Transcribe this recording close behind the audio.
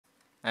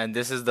And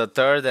this is the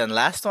third and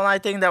last one I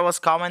think that was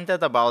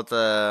commented about,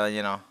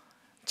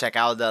 check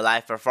out the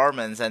live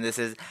performance. And this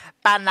is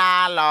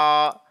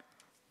Panalo.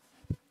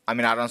 I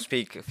mean, I don't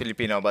speak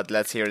Filipino, but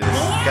let's hear this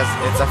because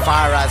it's a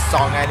fire-ass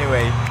song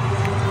anyway.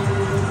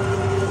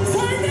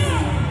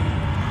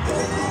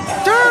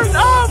 Turn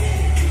up!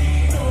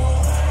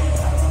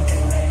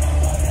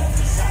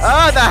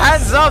 Oh, the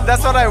hands up,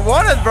 that's what I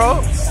wanted,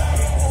 bro.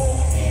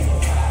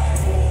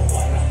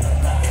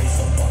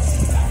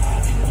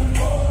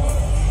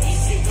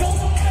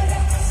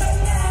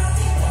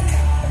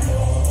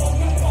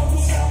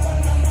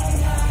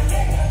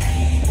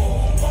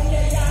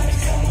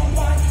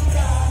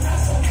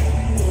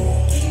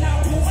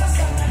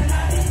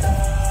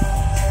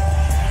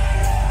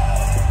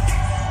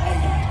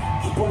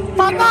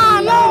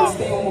 Panalo!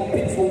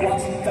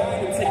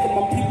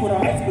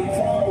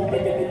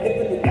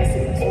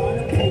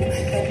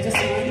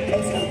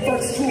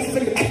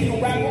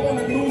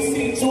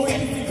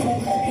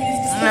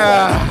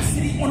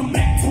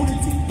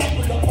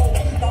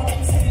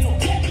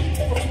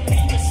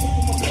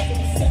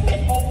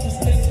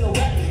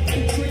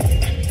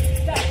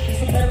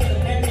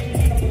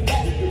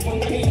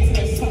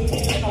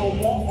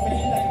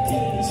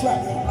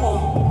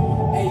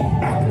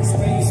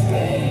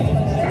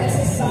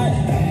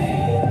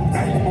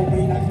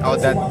 Oh,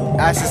 that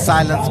acid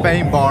silent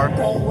Spain bar.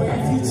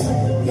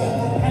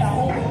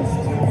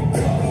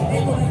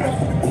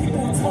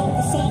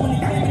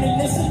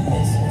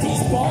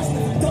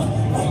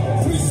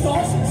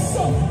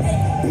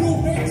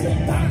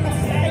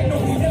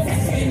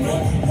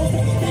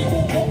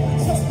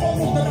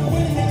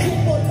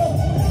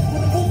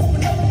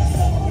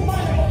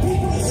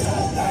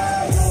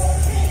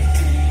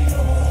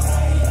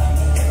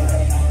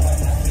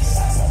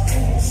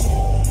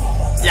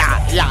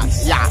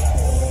 Yeah.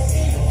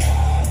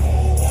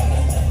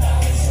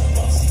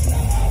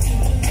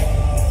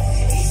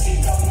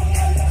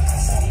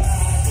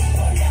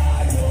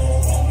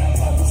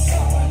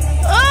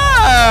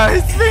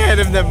 He's being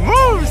him the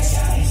moves.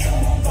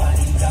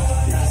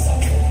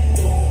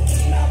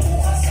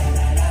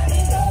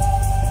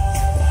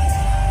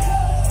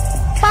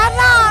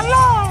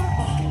 Panalo.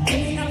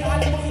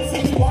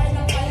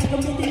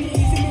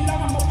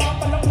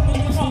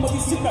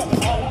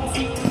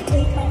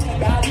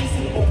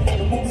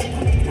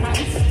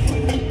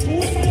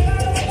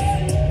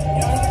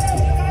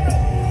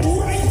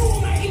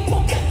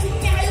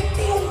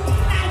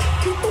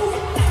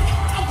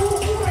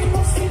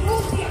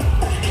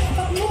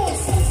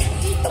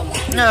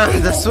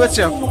 The switch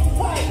up.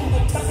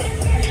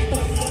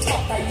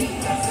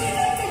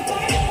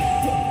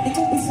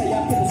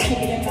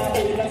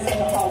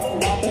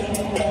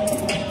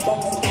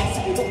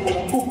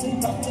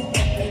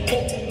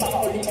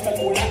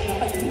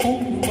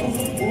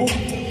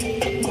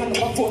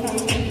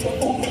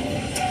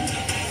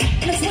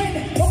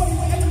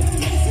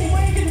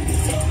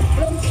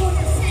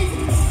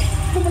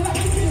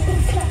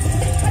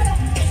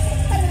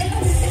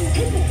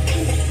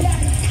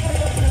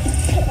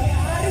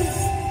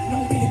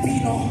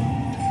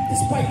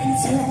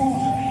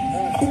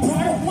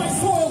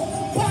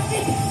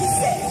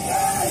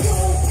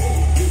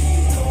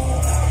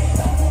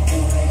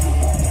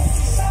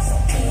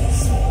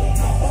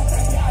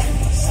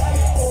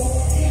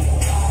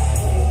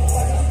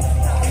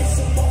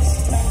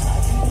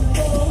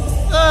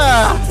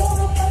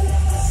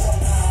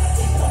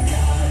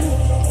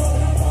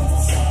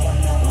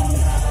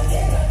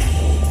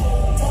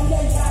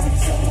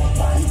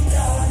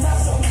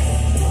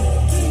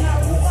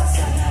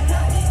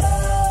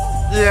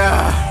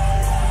 Yeah.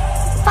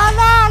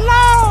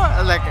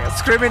 Panalo! Like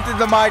screaming to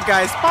the mic,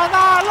 guys.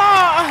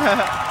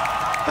 Panalo!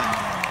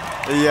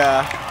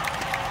 Yeah.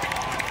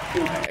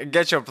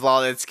 Get your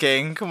plaudits,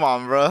 king. Come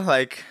on, bro.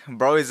 Like,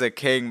 bro is a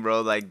king,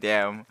 bro. Like,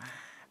 damn.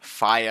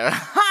 Fire.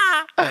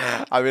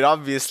 I mean,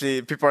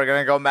 obviously, people are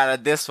gonna go mad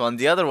at this one.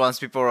 The other ones,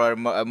 people are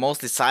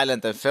mostly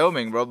silent and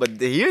filming, bro. But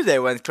here they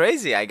went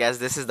crazy. I guess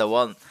this is the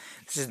one.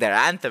 This is their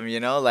anthem, you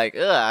know? Like,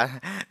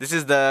 this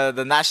is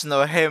the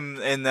national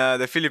hymn in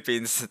the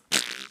Philippines.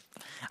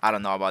 I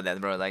don't know about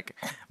that, bro. Like,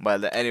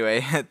 but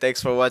anyway,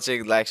 thanks for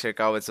watching. Like, share,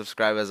 comment,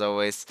 subscribe as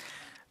always.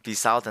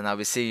 Peace out, and I'll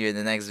be seeing you in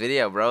the next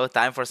video, bro.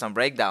 Time for some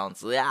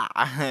breakdowns. Yeah,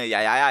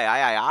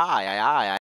 yeah.